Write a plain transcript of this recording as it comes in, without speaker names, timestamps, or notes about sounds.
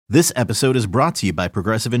This episode is brought to you by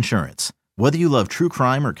Progressive Insurance. Whether you love true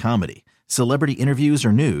crime or comedy, celebrity interviews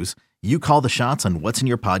or news, you call the shots on what's in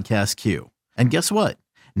your podcast queue. And guess what?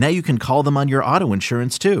 Now you can call them on your auto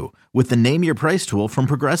insurance too with the Name Your Price tool from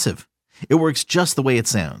Progressive. It works just the way it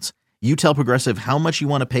sounds. You tell Progressive how much you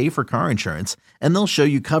want to pay for car insurance, and they'll show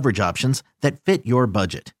you coverage options that fit your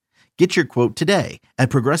budget. Get your quote today at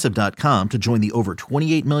Progressive.com to join the over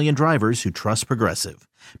 28 million drivers who trust Progressive.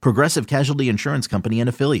 Progressive Casualty Insurance Company and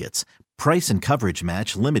Affiliates. Price and coverage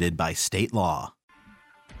match limited by state law.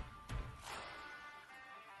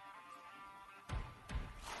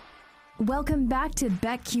 Welcome back to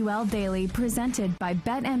BetQL Daily, presented by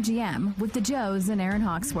BetMGM with the Joes and Aaron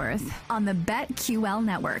Hawksworth on the BetQL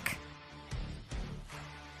Network.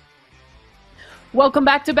 Welcome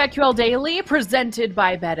back to BetQL Daily, presented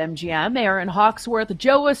by BetMGM. Aaron Hawksworth,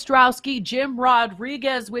 Joe Ostrowski, Jim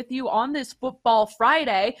Rodriguez with you on this Football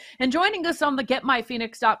Friday. And joining us on the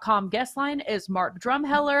GetMyPhoenix.com guest line is Mark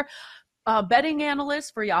Drumheller, betting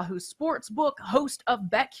analyst for Yahoo Sportsbook, host of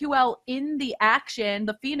BetQL in the Action.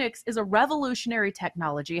 The Phoenix is a revolutionary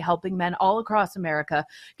technology helping men all across America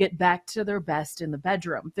get back to their best in the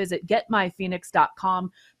bedroom. Visit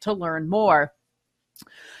GetMyPhoenix.com to learn more.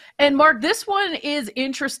 And Mark, this one is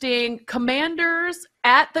interesting. Commanders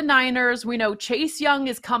at the Niners. We know Chase Young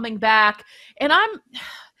is coming back. And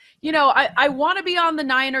I want to be on the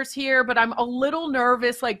Niners here, but I'm a little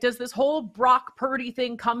nervous. Like, does this whole Brock Purdy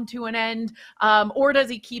thing come to an end? Or does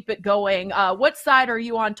he keep it going? What side are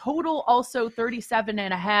you on? Total also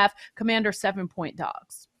 37.5. Commander 7-point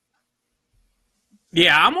dogs.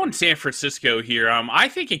 Yeah, I'm on San Francisco here. I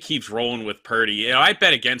think it keeps rolling with Purdy. I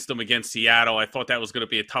bet against him against Seattle. I thought that was going to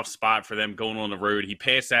be a tough spot for them going on the road. He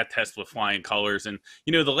passed that test with flying colors. And,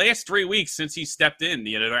 the last 3 weeks since he stepped in,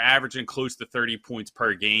 they're averaging close to 30 points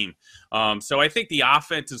per game. So I think the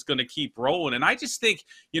offense is going to keep rolling. And I just think,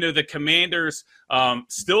 the Commanders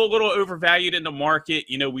still a little overvalued in the market.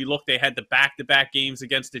 We looked, they had the back-to-back games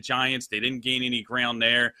against the Giants. They didn't gain any ground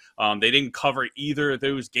there. They didn't cover either of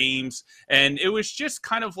those games. And it was just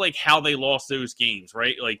kind of like how they lost those games,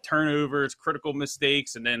 right? Like turnovers, critical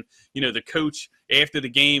mistakes, and then, the coach after the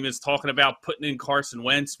game is talking about putting in Carson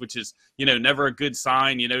Wentz, which is, never a good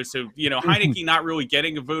sign, So, Heineke not really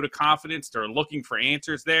getting a vote of confidence. They're looking for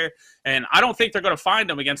answers there. And I don't think they're going to find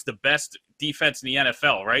them against the best defense in the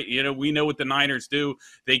NFL, right? We know what the Niners do.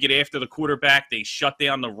 They get after the quarterback. They shut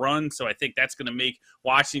down the run. So I think that's going to make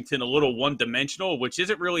Washington a little one-dimensional, which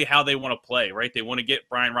isn't really how they want to play, right? They want to get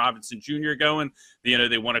Brian Robinson Jr. going.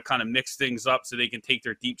 They want to kind of mix things up so they can take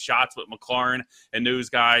their deep shots with McLaurin and those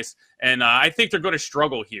guys. And I think they're going to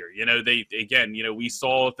struggle here. We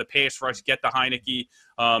saw the pass rush get the Heineke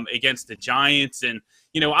against the Giants. And,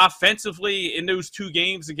 offensively in those two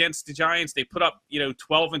games against the Giants, they put up,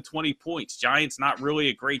 12 and 20 points. Giants, not really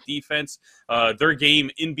a great defense. Their game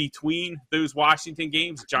in between those Washington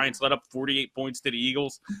games, Giants let up 48 points to the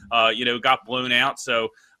Eagles, got blown out. So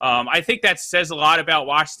I think that says a lot about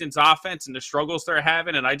Washington's offense and the struggles they're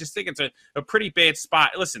having. And I just think it's a pretty bad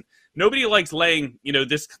spot. Listen, nobody likes laying,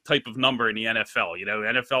 this type of number in the NFL.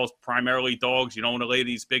 NFL is primarily dogs. You don't want to lay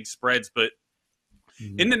these big spreads, but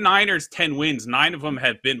in the Niners' 10 wins, 9 of them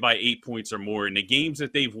have been by 8 points or more. In the games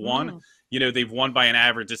that they've won, they've won by an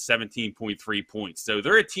average of 17.3 points. So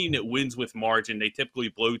they're a team that wins with margin. They typically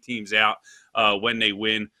blow teams out when they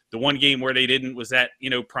win. The one game where they didn't was that,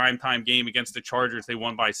 primetime game against the Chargers. They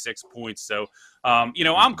won by 6 points. So,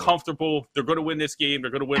 I'm comfortable. They're going to win this game. They're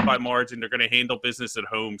going to win by margin. They're going to handle business at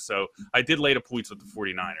home. So I did lay the points with the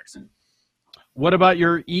 49ers. What about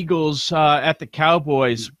your Eagles at the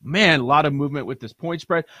Cowboys? Man, a lot of movement with this point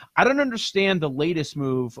spread. I don't understand the latest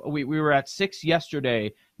move. We were at 6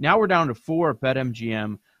 yesterday. Now we're down to 4 at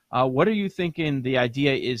BetMGM. What are you thinking the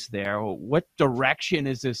idea is there? What direction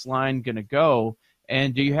is this line going to go?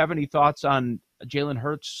 And do you have any thoughts on Jalen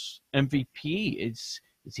Hurts MVP? Is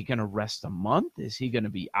he going to rest a month? Is he going to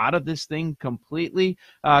be out of this thing completely?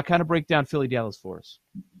 Kind of break down Philly Dallas for us.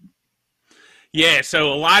 Yeah,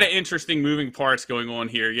 so a lot of interesting moving parts going on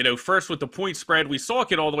here. First with the point spread, we saw it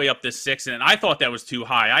get all the way up to 6, and I thought that was too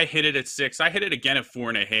high. I hit it at 6. I hit it again at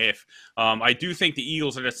 4.5. I do think the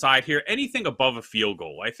Eagles are the side here. Anything above a field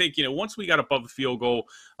goal. I think, once we got above a field goal,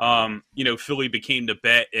 Philly became the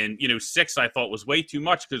bet, and, 6 I thought was way too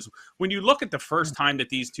much because when you look at the first time that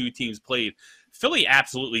these two teams played, Philly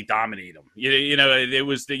absolutely dominated them. It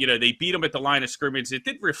was they beat them at the line of scrimmage. It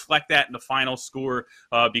did reflect that in the final score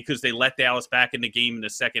because they let Dallas back in the game in the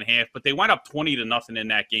second half, but they went up 20-0 in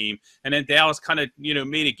that game. And then Dallas kind of,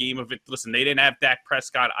 made a game of it. Listen, they didn't have Dak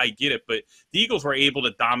Prescott. I get it, but the Eagles were able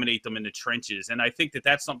to dominate them in the trenches. And I think that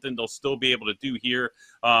that's something they'll still be able to do here.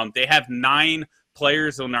 They have 9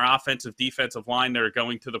 players on their offensive, defensive line that are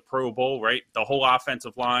going to the Pro Bowl, right? The whole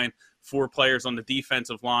offensive line, 4 players on the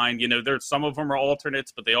defensive line. There's some of them are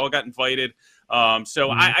alternates, but they all got invited.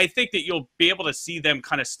 I think that you'll be able to see them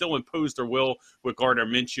kind of still impose their will with Gardner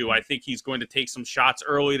Minshew. I think he's going to take some shots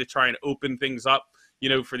early to try and open things up,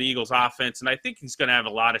 for the Eagles offense. And I think he's going to have a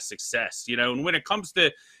lot of success, and when it comes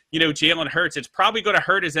to, Jalen Hurts, it's probably going to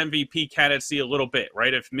hurt his MVP candidacy a little bit,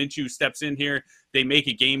 right? If Minshew steps in here, they make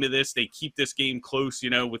a game of this, they keep this game close,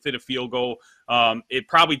 within a field goal. It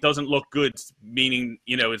probably doesn't look good, meaning,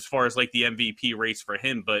 as far as like the MVP race for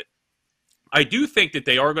him. But I do think that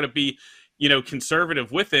they are going to be,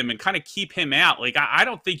 conservative with him and kind of keep him out. Like, I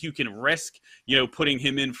don't think you can risk, putting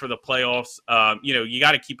him in for the playoffs. You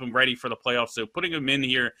got to keep him ready for the playoffs. So putting him in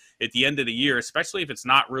here at the end of the year, especially if it's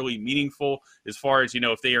not really meaningful as far as,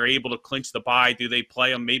 if they are able to clinch the bye, do they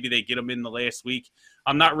play him? Maybe they get him in the last week.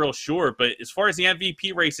 I'm not real sure, but as far as the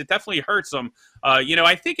MVP race, it definitely hurts them.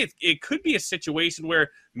 I think it could be a situation where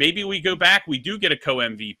maybe we go back, we do get a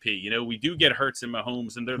co-MVP. We do get Hurts and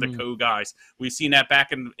Mahomes, and they're the co-guys. We've seen that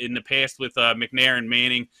back in the past with McNair and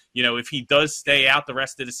Manning. If he does stay out the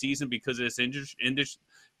rest of the season because of this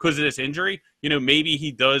injury, maybe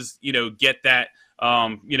he does, get that.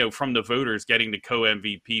 From the voters getting the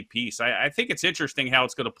co-MVP piece. I think it's interesting how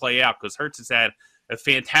it's going to play out because Hurts has had a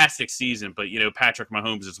fantastic season, but, Patrick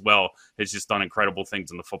Mahomes as well has just done incredible things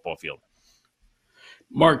in the football field.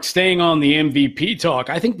 Mark, staying on the MVP talk,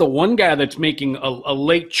 I think the one guy that's making a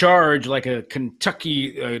late charge like a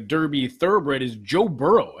Kentucky Derby thoroughbred is Joe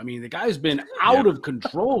Burrow. I mean, the guy's been out of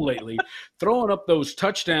control lately, throwing up those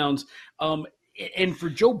touchdowns. And for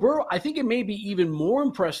Joe Burrow, I think it may be even more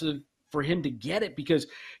impressive for him to get it because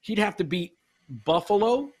he'd have to beat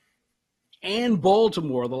Buffalo and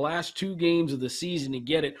Baltimore the last 2 games of the season to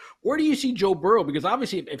get it. Where do you see Joe Burrow? Because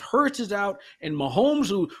obviously if Hurts is out and Mahomes,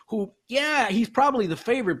 who he's probably the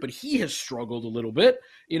favorite, but he has struggled a little bit,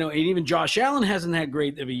 and even Josh Allen hasn't had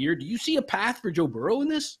great of a year. Do you see a path for Joe Burrow in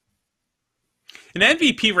this? An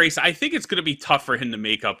MVP race, I think it's going to be tough for him to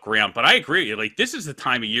make up ground, but I agree. Like, this is the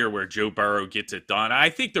time of year where Joe Burrow gets it done. I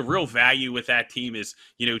think the real value with that team is,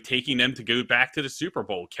 taking them to go back to the Super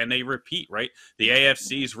Bowl. Can they repeat, right? The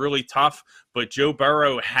AFC is really tough, but Joe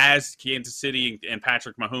Burrow has Kansas City and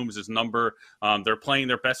Patrick Mahomes' number. They're playing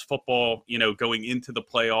their best football, going into the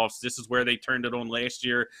playoffs. This is where they turned it on last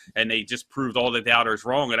year, and they just proved all the doubters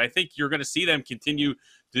wrong. And I think you're going to see them continue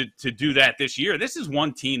to do that this year. This is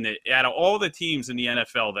one team that, out of all the teams in the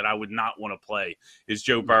NFL, that I would not want to play is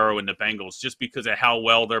Joe Burrow and the Bengals, just because of how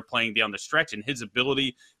well they're playing down the stretch and his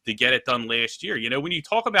ability to get it done last year. When you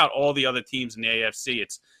talk about all the other teams in the AFC,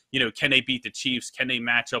 it's, can they beat the Chiefs? Can they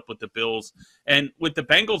match up with the Bills? And with the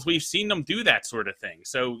Bengals, we've seen them do that sort of thing.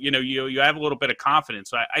 So, you have a little bit of confidence.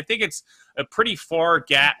 So I think it's a pretty far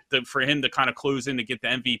gap for him to kind of close in to get the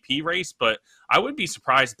MVP race. But I would be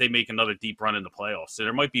surprised if they make another deep run in the playoffs. So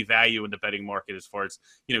there might be value in the betting market as far as,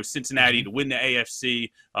 Cincinnati to win the AFC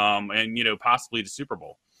and, possibly the Super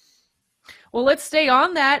Bowl. Well, let's stay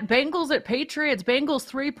on that. Bengals at Patriots. Bengals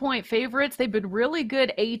 3-point favorites. They've been really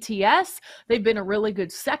good ATS. They've been a really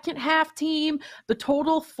good second half team. The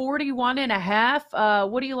total 41.5.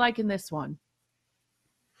 What do you like in this one?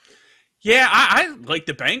 Yeah, I like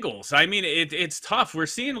the Bengals. I mean, it's tough. We're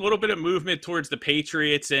seeing a little bit of movement towards the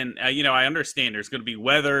Patriots, and, I understand there's going to be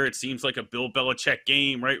weather. It seems like a Bill Belichick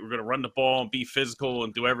game, right? We're going to run the ball and be physical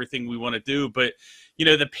and do everything we want to do. But,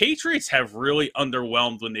 the Patriots have really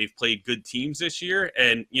underwhelmed when they've played good teams this year.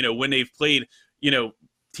 And, when they've played,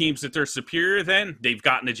 teams that they're superior than, they've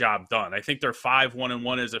gotten the job done. I think they're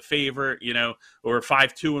 5-1-1 as a favorite, or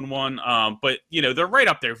 5-2-1. But, they're right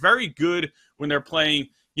up there. Very good when they're playing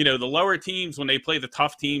 – the lower teams, when they play the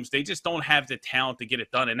tough teams, they just don't have the talent to get it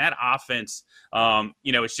done. And that offense,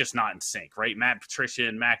 it's just not in sync, right? Matt Patricia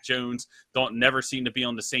and Mac Jones never seem to be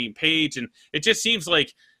on the same page. And it just seems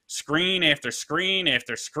like screen after screen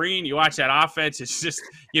after screen. You watch that offense, it's just,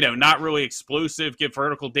 not really explosive, get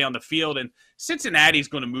vertical down the field. And Cincinnati's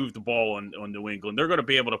going to move the ball on New England. They're going to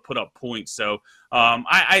be able to put up points. So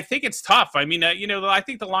I think it's tough. I mean, I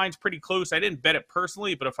think the line's pretty close. I didn't bet it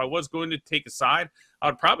personally, but if I was going to take a side, I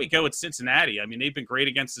would probably go with Cincinnati. I mean, they've been great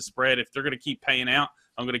against the spread. If they're going to keep paying out,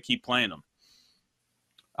 I'm going to keep playing them.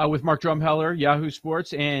 With Mark Drumheller, Yahoo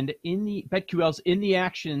Sports, and BetQL's in the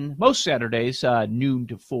action most Saturdays, noon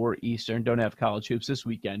to 4 Eastern. Don't have college hoops this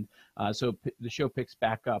weekend, so the show picks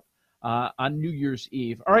back up on New Year's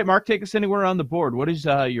Eve. All right, Mark, take us anywhere on the board. What is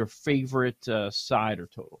your favorite side or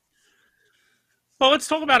total? Well, let's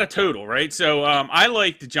talk about a total, right? So I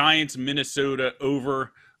like the Giants, Minnesota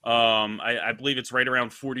over I believe it's right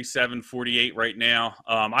around 47, 48 right now.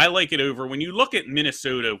 I like it over. When you look at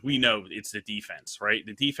Minnesota, we know it's the defense, right?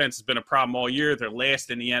 The defense has been a problem all year. They're last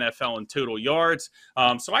in the NFL in total yards.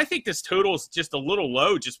 So I think this total is just a little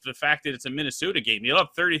low, just for the fact that it's a Minnesota game. You'll have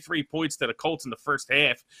 33 points to the Colts in the first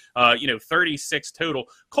half, 36 total.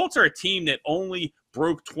 Colts are a team that only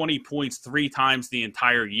broke 20 points 3 times the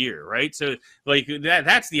entire year, right? So like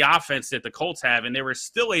that's the offense that the Colts have, and they were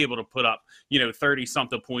still able to put up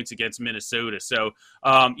 30-something points against Minnesota. So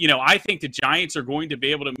I think the Giants are going to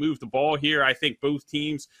be able to move the ball here. I think both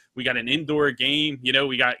teams, we got an indoor game, we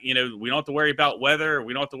don't have to worry about weather,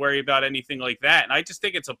 we don't have to worry about anything like that. And I just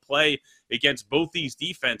think it's a play against both these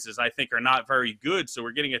defenses I think are not very good. So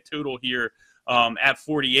we're getting a total here at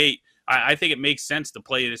 48. I think it makes sense to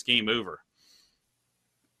play this game over.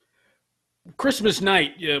 Christmas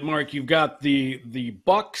night, Mark, you've got the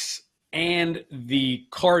Bucks and the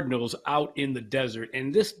Cardinals out in the desert,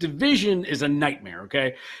 and this division is a nightmare,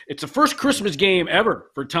 okay? It's the first Christmas game ever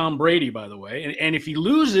for Tom Brady, by the way, and if he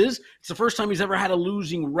loses, it's the first time he's ever had a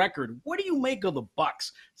losing record. What do you make of the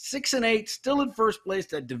Bucks? 6-8, still in first place.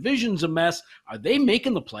 That division's a mess. Are they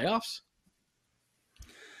making the playoffs?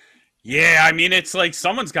 Yeah, I mean, it's like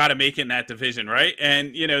someone's got to make it in that division, right?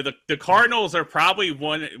 And the Cardinals are probably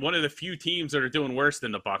one of the few teams that are doing worse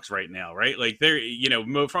than the Bucks right now, right? Like they're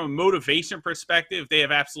from a motivation perspective, they have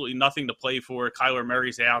absolutely nothing to play for. Kyler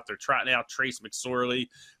Murray's out; they're trotting out Trace McSorley,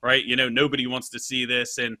 right? Nobody wants to see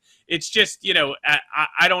this, and it's just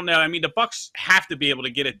I don't know. I mean, the Bucks have to be able to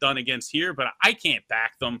get it done against here, but I can't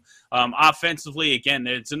back them offensively. Again,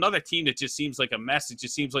 it's another team that just seems like a mess. It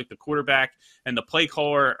just seems like the quarterback and the play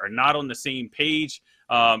caller are not on the same page.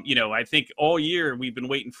 I think all year we've been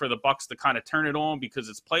waiting for the Bucks to kind of turn it on because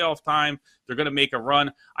it's playoff time. They're going to make a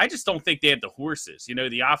run. I just don't think they have the horses.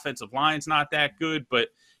 The offensive line's not that good, but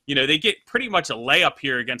they get pretty much a layup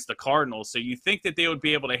here against the Cardinals. So you think that they would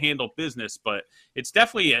be able to handle business, but it's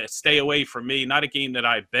definitely a stay away from me. Not a game that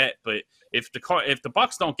I bet, but if the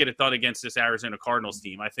Bucks don't get it done against this Arizona Cardinals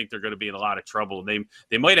team, I think they're going to be in a lot of trouble.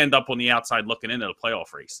 They might end up on the outside looking into the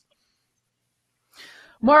playoff race.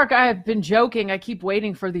 Mark, I've been joking. I keep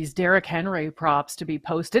waiting for these Derrick Henry props to be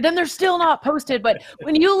posted, and they're still not posted. But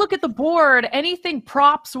when you look at the board, anything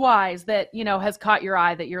props-wise that, has caught your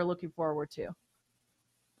eye that you're looking forward to?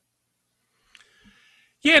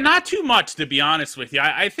 Yeah, not too much, to be honest with you.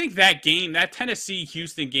 I think that game, that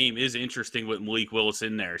Tennessee-Houston game is interesting with Malik Willis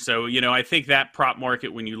in there. So, I think that prop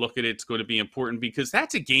market, when you look at it, it's going to be important because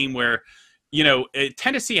that's a game where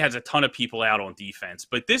Tennessee has a ton of people out on defense,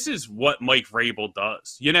 but this is what Mike Vrabel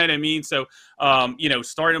does. You know what I mean? So,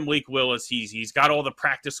 starting Malik Willis, he's got all the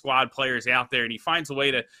practice squad players out there, and he finds a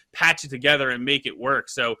way to patch it together and make it work.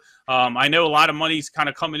 So, I know a lot of money's kind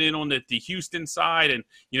of coming in on the Houston side, and,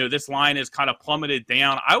 this line is kind of plummeted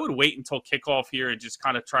down. I would wait until kickoff here and just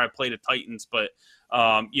kind of try to play the Titans, but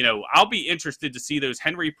I'll be interested to see those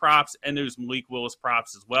Henry props and those Malik Willis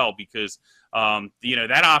props as well because,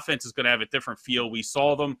 that offense is going to have a different feel. We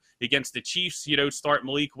saw them against the Chiefs, start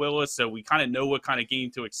Malik Willis, so we kind of know what kind of game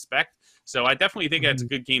to expect. So I definitely think that's a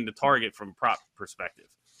good game to target from a prop perspective.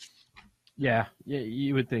 Yeah,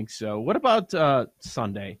 you would think so. What about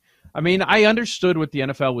Sunday? I mean, I understood what the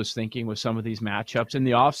NFL was thinking with some of these matchups in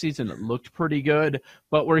the offseason. It looked pretty good,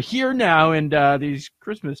 but we're here now, and these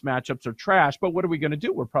Christmas matchups are trash. But what are we going to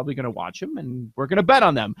do? We're probably going to watch them, and we're going to bet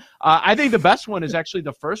on them. I think the best one is actually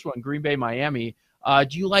the first one, Green Bay, Miami.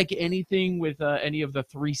 Do you like anything with any of the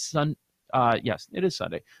three yes, it is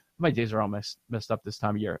Sunday. My days are all messed up this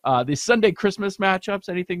time of year. The Sunday Christmas matchups,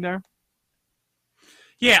 anything there?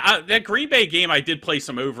 Yeah, that Green Bay game, I did play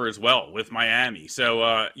some over as well with Miami. So,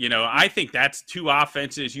 I think that's two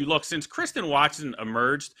offenses. You look, since Christian Watson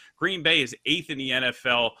emerged, Green Bay is 8th in the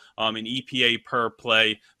NFL in EPA per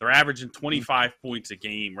play. They're averaging 25 points a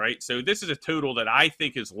game, right? So this is a total that I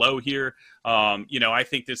think is low here. I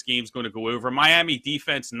think this game's going to go over. Miami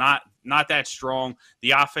defense, not that strong.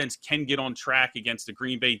 The offense can get on track against the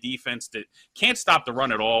Green Bay defense that can't stop the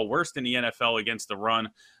run at all. Worst in the NFL against the run,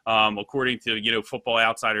 according to, Football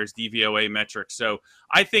Outsiders DVOA metrics. So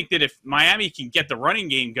I think that if Miami can get the running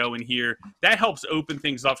game going here, that helps open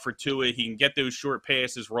things up for Tua. He can get those short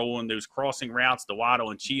passes rolling, those crossing routes to Waddle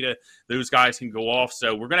and Cheetah. Those guys can go off.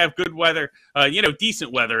 So we're going to have good weather,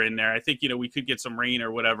 decent weather in there. I think, we could get some rain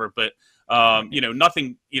or whatever, but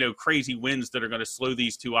nothing, crazy winds that are going to slow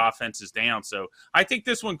these two offenses down. So I think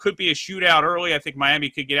this one could be a shootout early. I think Miami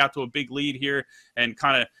could get out to a big lead here and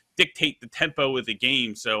kind of dictate the tempo of the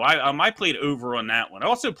game. So I played over on that one. I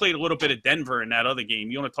also played a little bit of Denver in that other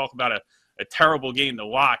game. You want to talk about a terrible game to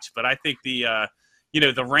watch, but I think the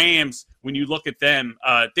the Rams, when you look at them,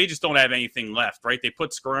 they just don't have anything left, right? They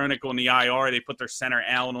put Skowronek on the IR. They put their center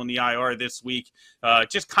Allen on the IR this week,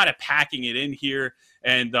 just kind of packing it in here.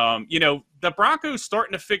 And, the Broncos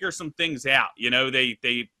starting to figure some things out.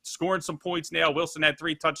 They scored some points now. Wilson had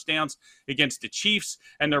 3 touchdowns against the Chiefs,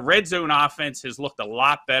 and their red zone offense has looked a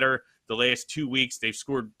lot better the last 2 weeks. They've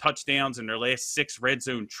scored touchdowns in their last 6 red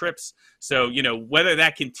zone trips. So, whether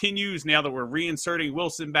that continues now that we're reinserting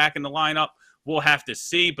Wilson back in the lineup, we'll have to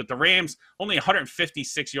see. But the Rams, only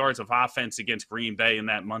 156 yards of offense against Green Bay in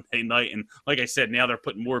that Monday night. And like I said, now they're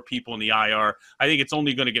putting more people in the IR. I think it's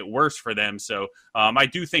only going to get worse for them. So I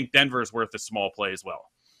do think Denver is worth a small play as well.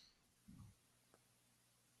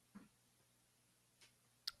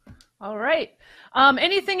 All right.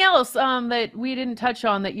 Anything else that we didn't touch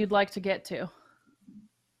on that you'd like to get to?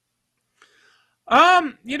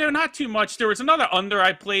 Not too much. There was another under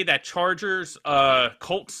I played, that Chargers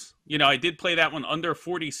Colts. I did play that one under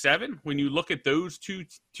 47. When you look at those two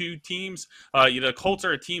teams, the Colts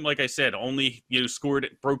are a team, like I said, only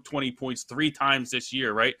broke 20 points 3 times this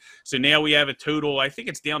year, right? So now we have a total. I think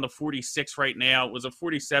it's down to 46 right now. It was a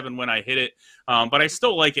 47 when I hit it, but I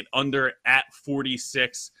still like it under at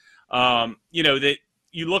 46. That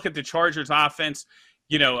you look at the Chargers offense.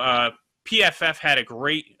 PFF had a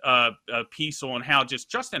great piece on how just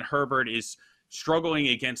Justin Herbert is struggling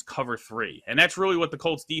against cover 3. And that's really what the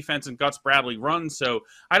Colts defense and Gus Bradley run. So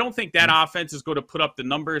I don't think that offense is going to put up the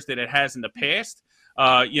numbers that it has in the past.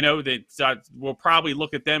 We'll probably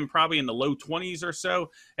look at them probably in the low 20s or so.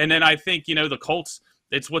 And then I think, the Colts,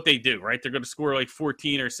 it's what they do, right? They're going to score like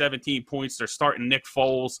 14 or 17 points. They're starting Nick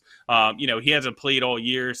Foles. He hasn't played all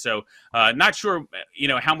year. So not sure,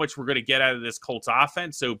 how much we're going to get out of this Colts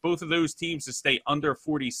offense. So both of those teams to stay under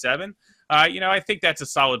 47, I think that's a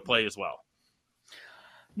solid play as well.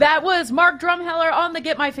 That was Mark Drumheller on the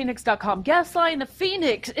GetMyPhoenix.com guest line. The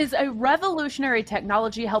Phoenix is a revolutionary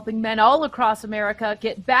technology helping men all across America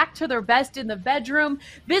get back to their best in the bedroom.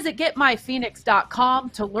 Visit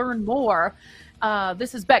GetMyPhoenix.com to learn more.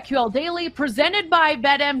 This is BetQL Daily presented by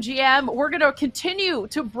BetMGM. We're going to continue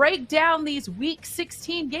to break down these Week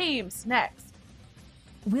 16 games next.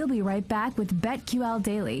 We'll be right back with BetQL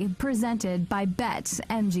Daily presented by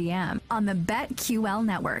BetMGM on the BetQL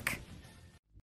Network.